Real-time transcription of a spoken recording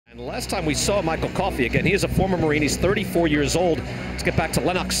And the last time we saw Michael Coffie, again, he is a former Marine. He's 34 years old. Let's get back to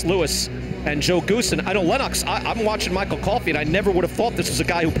Lennox Lewis and Joe Goosen. I know Lennox, I'm watching Michael Coffie, and I never would have thought this was a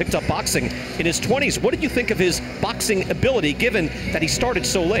guy who picked up boxing in his 20s. What did you think of his boxing ability, given that he started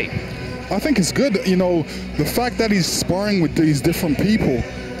so late? I think it's good. You know, the fact that he's sparring with these different people,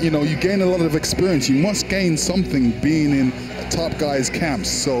 you know, you gain a lot of experience. You must gain something being in top guys' camps.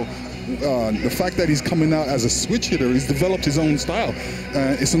 So the fact that he's coming out as a switch hitter, he's developed his own style.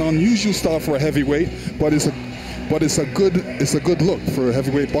 It's an unusual style for a heavyweight, but it's a good look for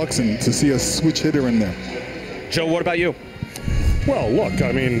heavyweight boxing to see a switch hitter in there. Joe, what about you? Well, look,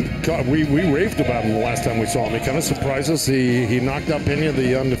 I mean, we raved about him the last time we saw him. He kind of surprised us. He knocked out Pena,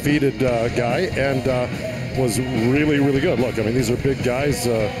 the undefeated guy, and was really, really good. Look, I mean, these are big guys.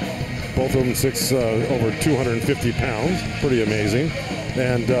 Both of them over 250 pounds. Pretty amazing.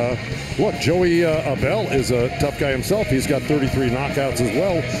 And look, Joey Abell is a tough guy himself. He's got 33 knockouts as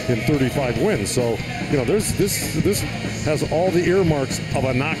well in 35 wins. So, you know, this has all the earmarks of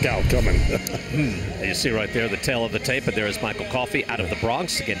a knockout coming. You see right there the tail of the tape, and there is Michael Coffie out of the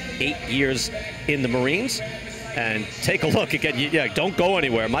Bronx. Again, 8 years in the Marines. And take a look again. Yeah, don't go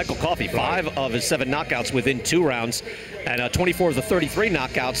anywhere. Michael Coffie, 5 of his 7 knockouts within 2 rounds, and 24 of the 33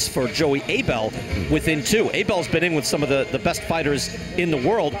 knockouts for Joey Abell within 2. Abell's been in with some of the best fighters in the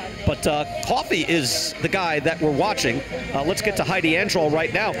world, but Coffie is the guy that we're watching. Let's get to Heidi Androl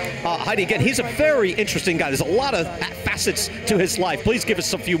right now. Heidi, again, he's a very interesting guy. There's a lot of facets to his life. Please give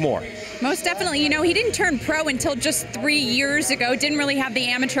us a few more. Most definitely. You know, he didn't turn pro until just 3 years ago. Didn't really have the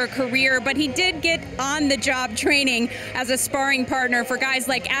amateur career, but he did get on the job training as a sparring partner for guys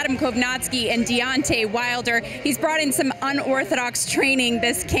like Adam Kovnatsky and Deontay Wilder. He's brought in some unorthodox training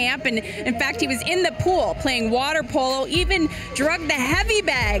this camp, and in fact, he was in the pool playing water polo, even drugged the heavy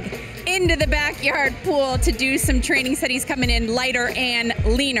bag into the backyard pool to do some training. Said he's coming in lighter and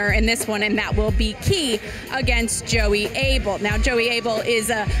leaner in this one, and that will be key against Joey Abell. Now, Joey Abell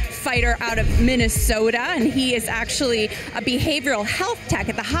is a fighter out of Minnesota, and he is actually a behavioral health tech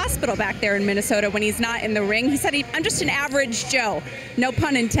at the hospital back there in Minnesota when he's not in the ring. He said, I'm just an average Joe, no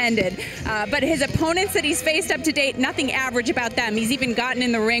pun intended. But his opponents that he's faced up to date, nothing average about them. He's even gotten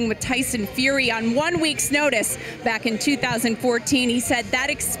in the ring with Tyson Fury on 1 week's notice back in 2014. He said that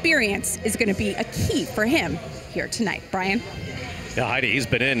experience is going to be a key for him here tonight. Brian? Yeah, Heidi, he's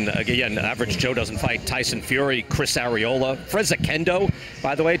been in. Again, average Joe doesn't fight Tyson Fury, Chris Arreola, Freza Kendo,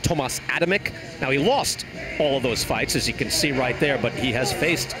 by the way, Tomas Adamic. Now, he lost all of those fights, as you can see right there, but he has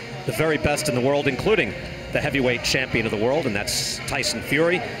faced the very best in the world, including the heavyweight champion of the world, and that's Tyson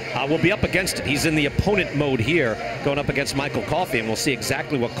Fury. We'll be up against it. He's in the opponent mode here, going up against Michael Coffie, and we'll see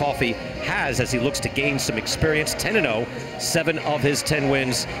exactly what Coffie has as he looks to gain some experience. 10-0, 7 of his 10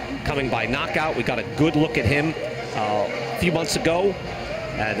 wins coming by knockout. We got a good look at him a few months ago,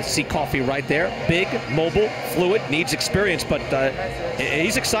 and see Coffie right there. Big, mobile, fluid, needs experience, but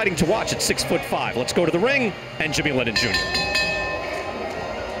he's exciting to watch at 6'5". Let's go to the ring, and Jimmy Lennon Jr.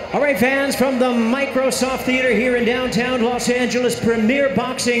 All right, fans, from the Microsoft Theater here in downtown Los Angeles, Premier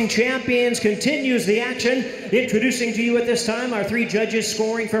Boxing Champions continues the action. Introducing to you at this time our 3 judges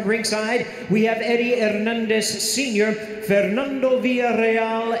scoring from ringside. We have Eddie Hernandez Sr., Fernando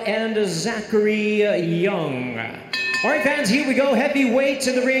Villarreal, and Zachary Young. All right, fans, here we go. Heavyweights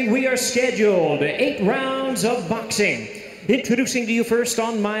in the ring. We are scheduled 8 rounds of boxing. Introducing to you first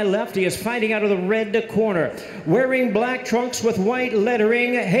on my left, he is fighting out of the red corner, wearing black trunks with white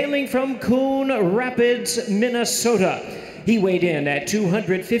lettering, hailing from Coon Rapids, Minnesota. He weighed in at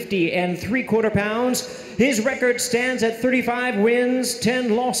 250 3/4 pounds. His record stands at 35 wins,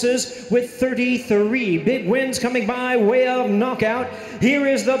 10 losses, with 33 big wins coming by way of knockout. Here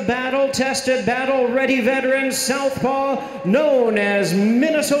is the battle-tested, battle-ready veteran southpaw known as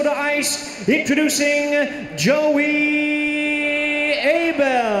Minnesota Ice, introducing Joey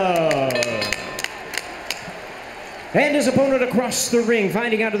Abell. And his opponent across the ring,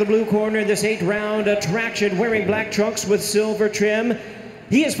 fighting out of the blue corner in this 8-round attraction, wearing black trunks with silver trim.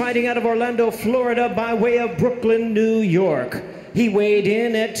 He is fighting out of Orlando, Florida, by way of Brooklyn, New York. He weighed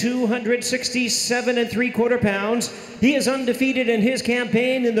in at 267 3/4 pounds. He is undefeated in his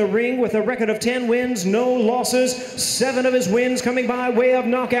campaign in the ring with a record of 10 wins, no losses, 7 of his wins coming by way of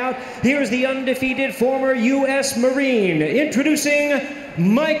knockout. Here's the undefeated former U.S. Marine, introducing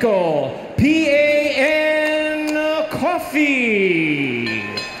Michael P.A.N. Coffie.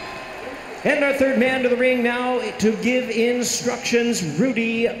 And our third man to the ring now to give instructions,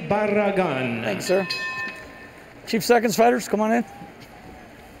 Rudy Barragan. Thanks, sir. Chief Seconds fighters, come on in.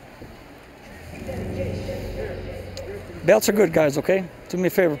 Belts are good, guys, okay? Do me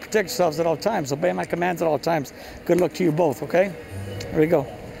a favor, protect yourselves at all times. Obey my commands at all times. Good luck to you both, okay? Here we go.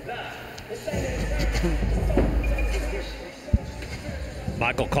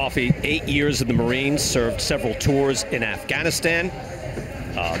 Michael Coffie, 8 years in the Marines, served several tours in Afghanistan.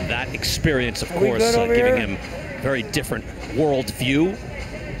 That experience, of course, giving him very different worldview,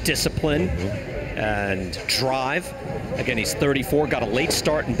 discipline, and drive. Again, he's 34, got a late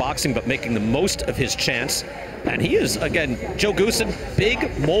start in boxing, but making the most of his chance. And he is, again, Joe Goosen, big,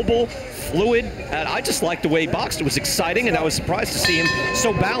 mobile, fluid, and I just liked the way he boxed. It was exciting, and I was surprised to see him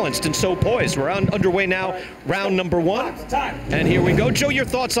so balanced and so poised. We're underway now, round number 1. And here we go. Joe, your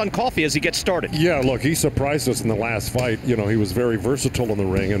thoughts on Coffie as he gets started? Yeah, look, he surprised us in the last fight. You know, he was very versatile in the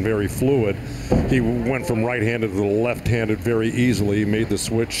ring and very fluid. He went from right-handed to the left-handed very easily. He made the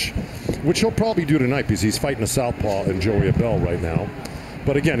switch, which he'll probably do tonight because he's fighting a southpaw in Joey Abell right now.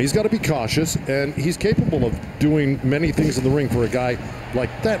 But again, he's got to be cautious, and he's capable of doing many things in the ring for a guy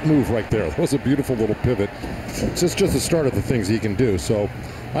like that move right there. That was a beautiful little pivot. It's just the start of the things he can do. So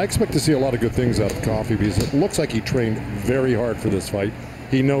I expect to see a lot of good things out of Coffie because it looks like he trained very hard for this fight.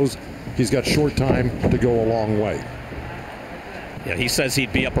 He knows he's got short time to go a long way. Yeah, he says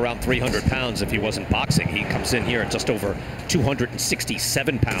he'd be up around 300 pounds if he wasn't boxing. He comes in here at just over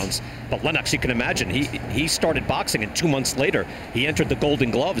 267 pounds. But Lennox, you can imagine, he started boxing, and 2 months later, he entered the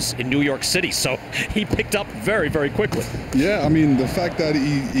Golden Gloves in New York City. So he picked up very, very quickly. Yeah, I mean, the fact that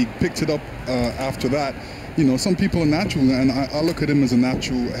he picked it up after that, you know, some people are natural, and I look at him as a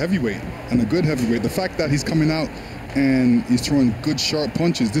natural heavyweight and a good heavyweight. The fact that he's coming out and he's throwing good sharp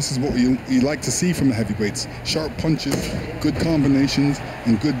punches. This is what you like to see from the heavyweights. Sharp punches, good combinations,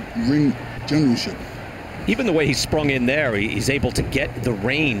 and good ring generalship. Even the way he sprung in there, he's able to get the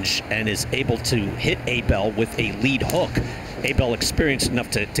range and is able to hit Abell with a lead hook. Abell experienced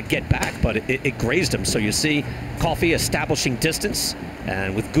enough to get back, but it grazed him. So you see Coffie establishing distance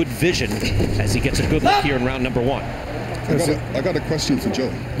and with good vision as he gets a good look here in round number 1. I got a question for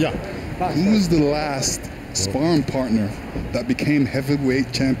Joe. Yeah. Who was the last sparring partner that became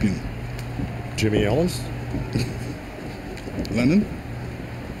heavyweight champion? Jimmy Ellis? Lennon?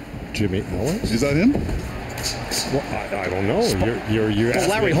 Jimmy Ellis? Is that him? Well, I don't know. You well,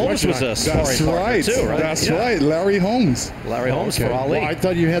 Larry Holmes was a sparring partner too, right? That's right, Larry Holmes. Larry Holmes for Ali. Well, I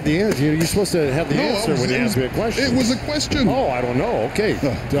thought you had the answer. You're supposed to have the answer when you ask me a question. It was a question. Oh, I don't know. Okay.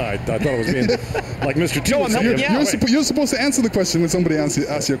 I thought it was being like Mr. T. Joe, I'm helping you out. You're supposed to answer the question when somebody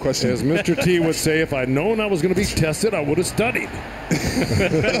asks you a question. As Mr. T would say, if I'd known I was going to be tested, I would have studied.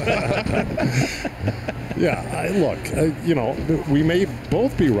 Yeah, look, you know, we may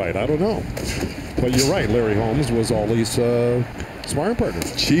both be right. I don't know. But you're right, Larry Holmes was Ali's sparring partner.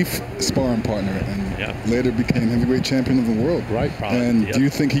 Chief sparring partner, and later became heavyweight champion of the world. Right. And do you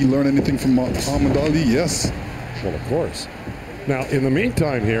think he learned anything from Muhammad Ali? Yes. Well, of course. Now, in the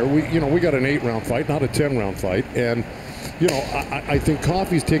meantime here, we got an 8-round fight, not a 10-round fight. And, you know, I think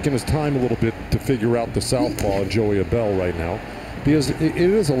Coffie's taking his time a little bit to figure out the southpaw and Joey Abell right now. Because it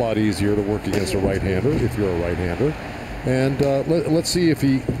is a lot easier to work against a right-hander if you're a right-hander. And let's see if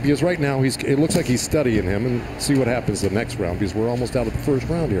because right now it looks like he's studying him, and see what happens the next round, because we're almost out of the first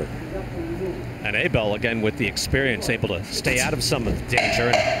round here. And Abell, again, with the experience, able to stay out of some of the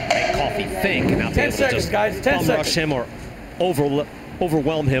danger and make Coffie think, and not be able to just bum rush him or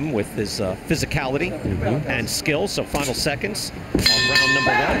overwhelm him with his physicality and skill. So final seconds on round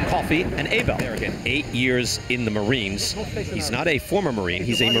number 1, Coffie and Abell. There again, 8 years in the Marines. He's not a former Marine,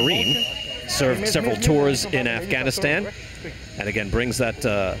 he's a Marine. Served several tours in Afghanistan, and again brings that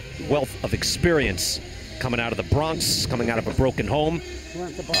wealth of experience coming out of the Bronx, coming out of a broken home.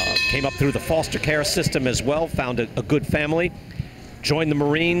 Came up through the foster care system as well, found a good family, joined the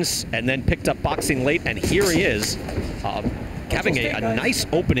Marines, and then picked up boxing late, and here he is having a nice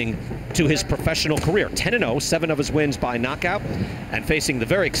opening to his professional career. 10-0, 7 of his wins by knockout, and facing the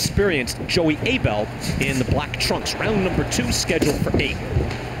very experienced Joey Abell in the black trunks. Round number 2 scheduled for 8.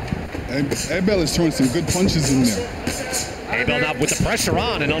 Abell is throwing some good punches in there. Abell now with the pressure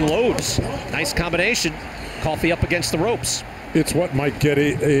on and unloads. Nice combination. Coffie up against the ropes. It's what might get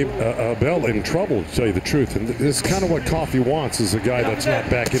Abell in trouble, to tell you the truth. And this is kind of what Coffie wants, is a guy that's not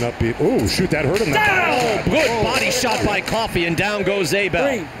backing up. Oh, shoot, that hurt him. Oh, good body shot by Coffie, and down goes Abell.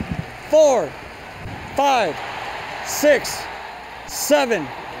 3, 4, 5, 6, 7,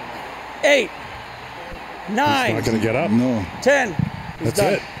 8, 9. He's not going to get up. No. 10. That's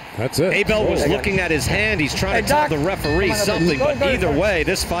it. That's it. Abell was looking at his hand. He's trying to tell the referee something, but either way,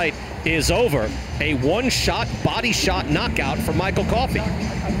 this fight is over. A one-shot, body shot knockout for Michael Coffie.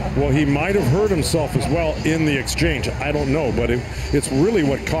 Well, he might have hurt himself as well in the exchange. I don't know, but it's really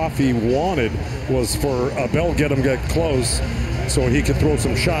what Coffie wanted was for Abell get close so he could throw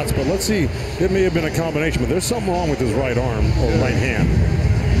some shots. But let's see, it may have been a combination, but there's something wrong with his right arm or right hand.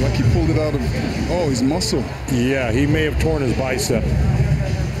 Like he pulled it out of, oh, his muscle. Yeah, he may have torn his bicep.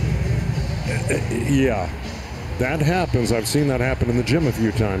 Yeah, that happens. I've seen that happen in the gym a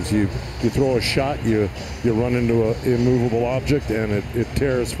few times. You throw a shot, you run into an immovable object, and it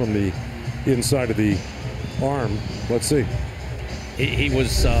tears from the inside of the arm. Let's see. He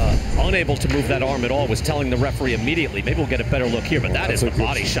was unable to move that arm at all, was telling the referee immediately. Maybe we'll get a better look here, but that is a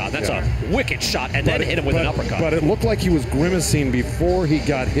body shot. That's a wicked shot, and then hit him with an uppercut. But it looked like he was grimacing before he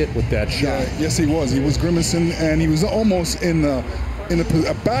got hit with that shot. Yeah, yes, he was. He was grimacing, and he was almost in a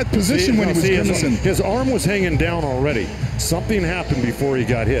bad position when he was grimacing. His arm was hanging down already. Something happened before he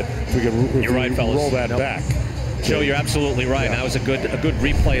got hit. If we could You're right, fellas. roll that back. Joe, you're absolutely right. Yeah. That was a good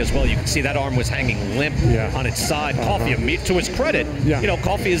replay as well. You can see that arm was hanging limp on its side. Coffie, to his credit, you know,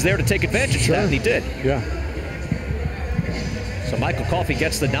 Coffie is there to take advantage of that, and he did. Yeah. So Michael Coffie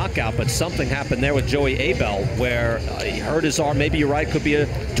gets the knockout, but something happened there with Joey Abell where he hurt his arm. Maybe you're right, could be a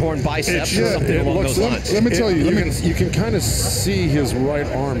torn bicep or something along those lines. Let me tell you. You can kind of see his right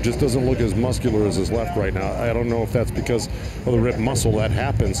arm just doesn't look as muscular as his left right now. I don't know if that's because of the rib muscle that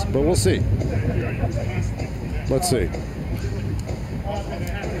happens, but we'll see. Let's see.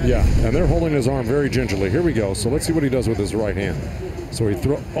 Yeah, and they're holding his arm very gingerly. Here we go. So let's see what he does with his right hand. So he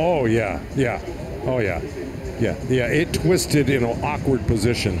throw. Oh yeah. Oh yeah. Yeah. It twisted in an awkward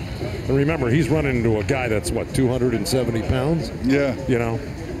position. And remember, he's running into a guy that's what, 270 pounds? Yeah. You know.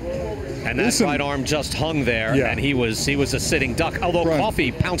 And that right arm just hung there, and he was a sitting duck. Although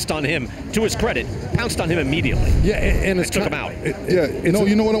Coffie pounced on him, to his credit, pounced on him immediately. Yeah, and it took him out.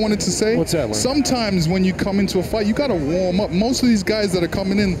 You know what I wanted to say? What's that, Len? Sometimes when you come into a fight, you got to warm up. Most of these guys that are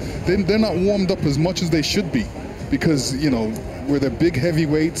coming in, they're not warmed up as much as they should be, because you know we're the big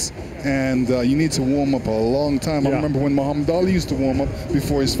heavyweights, and you need to warm up a long time. I remember when Muhammad Ali used to warm up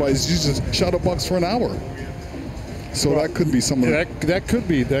before his fights. He used to shadow box for an hour. So that could be some of that could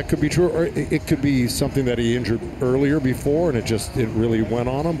be true, or it could be something that he injured earlier before, and it really went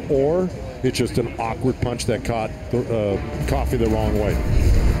on him, or it's just an awkward punch that caught Coffie the wrong way.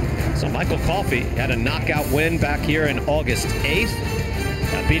 So Michael Coffie had a knockout win back here in August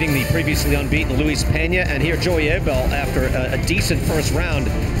 8th, beating the previously unbeaten Luis Pena, and here Joey Abell, after a decent first round,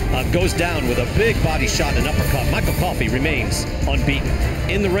 goes down with a big body shot and uppercut. Michael Coffie remains unbeaten.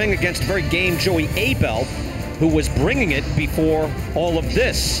 In the ring against very game Joey Abell, who was bringing it before all of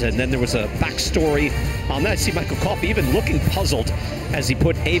this. And then there was a backstory on that. See Michael Coffie even looking puzzled as he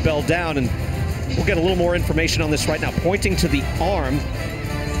put Abell down, and we'll get a little more information on this right now, pointing to the arm.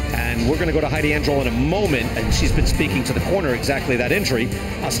 And we're going to go to Heidi Androl in a moment, and she's been speaking to the corner exactly that injury.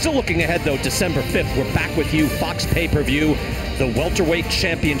 Still looking ahead, though, December 5th, we're back with you, Fox pay-per-view, the welterweight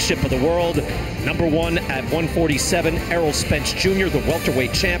championship of the world. Number one at 147, Errol Spence Jr., the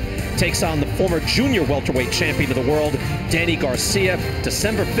welterweight champ, takes on the former junior welterweight champion of the world, Danny Garcia.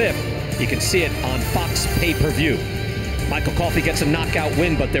 December 5th, you can see it on Fox pay-per-view. Michael Coffie gets a knockout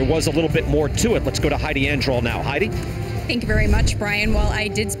win, but there was a little bit more to it. Let's go to Heidi Androl now. Heidi? Thank you very much, Brian. Well, I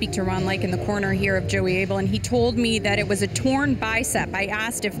did speak to Ron Lake in the corner here of Joey Abell, and he told me that it was a torn bicep. I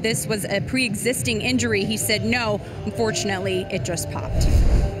asked if this was a pre-existing injury. He said no. Unfortunately, it just popped.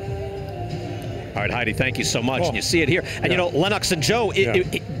 All right, Heidi, thank you so much. And you see it here. And, you know, Lennox and Joe,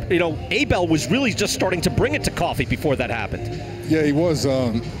 you know, Abell was really just starting to bring it to Coffie before that happened. Yeah, he was.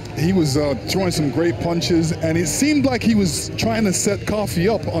 He was throwing some great punches, and it seemed like he was trying to set Coffie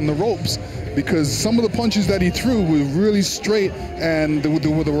up on the ropes, because some of the punches that he threw were really straight, and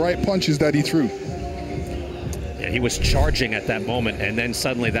were the right punches that he threw. Yeah, he was charging at that moment, and then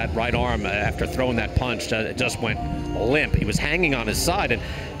suddenly that right arm, after throwing that punch, it just went limp. He was hanging on his side, and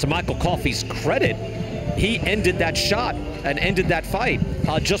to Michael Coffie's credit, he ended that shot and ended that fight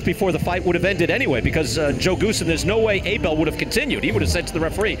just before the fight would have ended anyway, because Joe Goosen, there's no way Abell would have continued. He would have said to the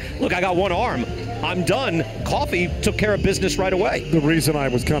referee, look, I got one arm, I'm done. Coffie took care of business right away. The reason I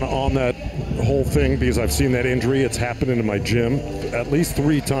was kind of on that whole thing, because I've seen that injury, it's happened in my gym at least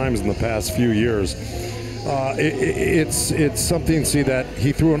 3 times in the past few years. It's something, see, that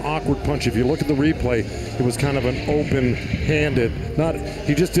he threw an awkward punch. If you look at the replay, it was kind of an open-handed,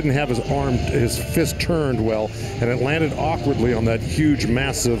 he just didn't have his fist turned well, and it landed awkwardly on that huge,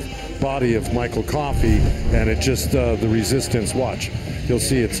 massive body of Michael Coffie, and it just, the resistance, watch. You'll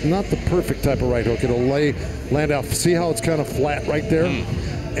see it's not the perfect type of right hook. It'll land out, see how it's kind of flat right there?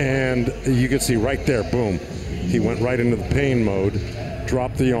 And you can see right there, boom. He went right into the pain mode,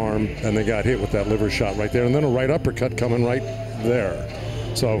 dropped the arm, and they got hit with that liver shot right there, and then a right uppercut coming right there.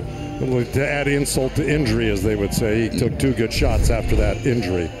 So to add insult to injury, as they would say, he took 2 good shots after that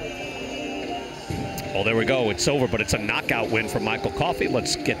injury. Well, there we go. It's over, but it's a knockout win for Michael Coffie.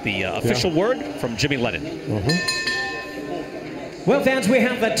 Let's get the official word from Jimmy Lennon. Well, fans, we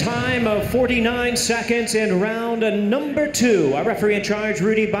have a time of 49 seconds in round number 2. Our referee in charge,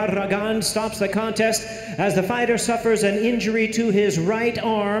 Rudy Barragan, stops the contest as the fighter suffers an injury to his right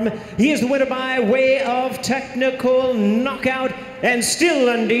arm. He is the winner by way of technical knockout and still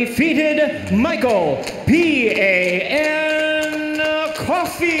undefeated, Michael P.A.N.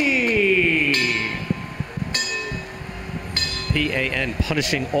 Coffie. P.A.N.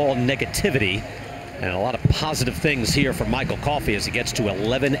 punishing all negativity. And a lot of positive things here for Michael Coffie as he gets to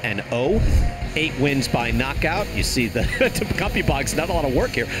 11-0. 8 wins by knockout. You see the Coffie box, not a lot of work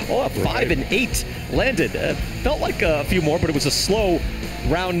here. Oh, 5 and 8 landed. Felt like a few more, but it was a slow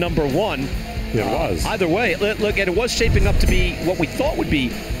round number 1. It was. Either way, look, and it was shaping up to be what we thought would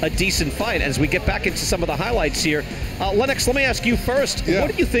be a decent fight. As we get back into some of the highlights here, Lennox, let me ask you first. Yeah.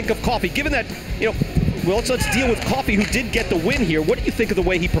 What do you think of Coffie? Given that, you know, well, let's deal with Coffie, who did get the win here. What do you think of the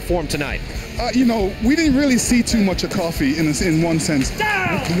way he performed tonight? You know, we didn't really see too much of Coffie in one sense.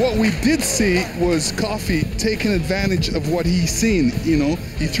 What we did see was Coffie taking advantage of what he's seen. You know,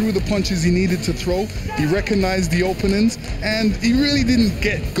 he threw the punches he needed to throw. He recognized the openings, and he really didn't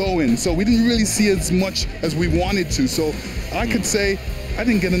get going. So we didn't really see as much as we wanted to. So I could say I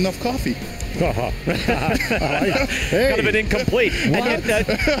didn't get enough Coffie. Hey. Kind of an incomplete. I'm going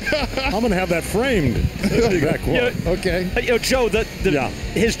to have that framed. That quote. Okay. You know, Joe,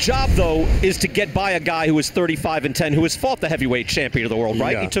 his job, though, is to get by a guy who is 35-10, who has fought the heavyweight champion of the world,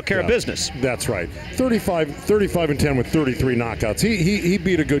 right? Yeah, he took care of business. That's right. 35-10 with 33 knockouts. He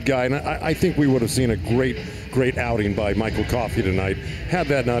beat a good guy, and I think we would have seen a great outing by Michael Coffie tonight had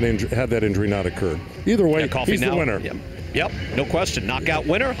that injury not occurred. Either way, Coffie he's now, the winner. Yep, no question. Knockout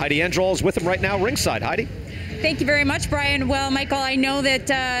winner. Heidi Androl is with him right now, ringside. Heidi? Thank you very much, Brian. Well, Michael, I know that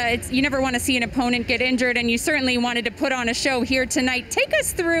you never want to see an opponent get injured, and you certainly wanted to put on a show here tonight. Take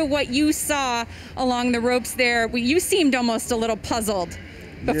us through what you saw along the ropes there. You seemed almost a little puzzled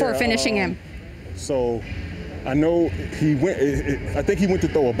before finishing him. So I know he went, I think he went to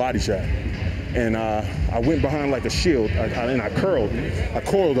throw a body shot. And I went behind like a shield, and I coiled,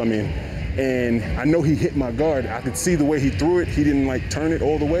 and I know he hit my guard. I could see the way he threw it. He didn't like turn it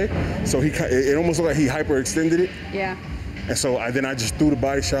all the way, so it almost looked like he hyperextended it. Yeah. And so then I just threw the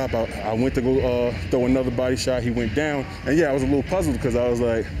body shot. I went to go throw another body shot. He went down, and yeah, I was a little puzzled because I was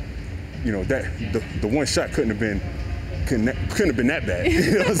like, you know, that the one shot couldn't have been that bad.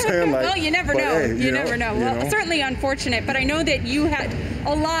 You know what I'm saying? Like, well, you never know. Hey, you never know. Well, certainly unfortunate, but I know that you had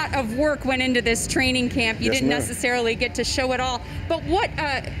a lot of work went into this training camp. You didn't necessarily get to show it all. But what,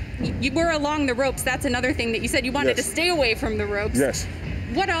 you were along the ropes. That's another thing that you said you wanted to stay away from the ropes. Yes.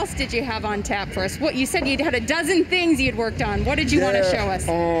 What else did you have on tap for us? What you said you had a dozen things you'd worked on. What did you want to show us?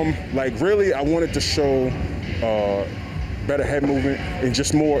 Like really, I wanted to show better head movement and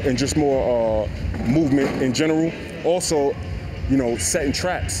just more movement in general. Also, you know, setting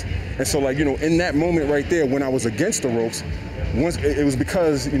traps. And so, like, you know, in that moment right there when I was against the ropes, it was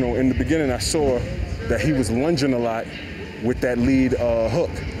because, you know, in the beginning I saw that he was lunging a lot with that lead hook,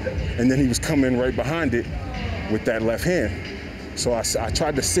 and then he was coming right behind it with that left hand. So I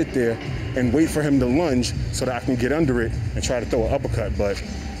tried to sit there and wait for him to lunge so that I can get under it and try to throw an uppercut, but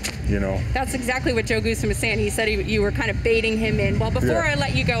you know. That's exactly what Joe Goosen was saying. He said you were kind of baiting him in. Well, before I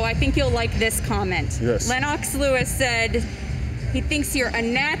let you go, I think you'll like this comment. Yes. Lennox Lewis said he thinks you're a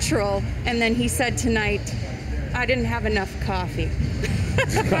natural, and then he said tonight, I didn't have enough coffee. What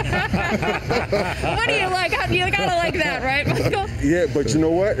do you like? You gotta like that, right, Michael? Yeah, but you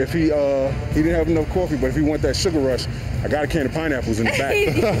know what? If he didn't have enough coffee, but if he want that sugar rush, I got a can of pineapples in the back.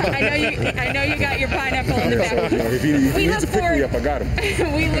 I know you got your pineapple in the back. So, you know, if he needs to pick me up, I got him.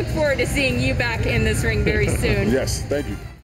 We look forward to seeing you back in this ring very soon. Yes, thank you.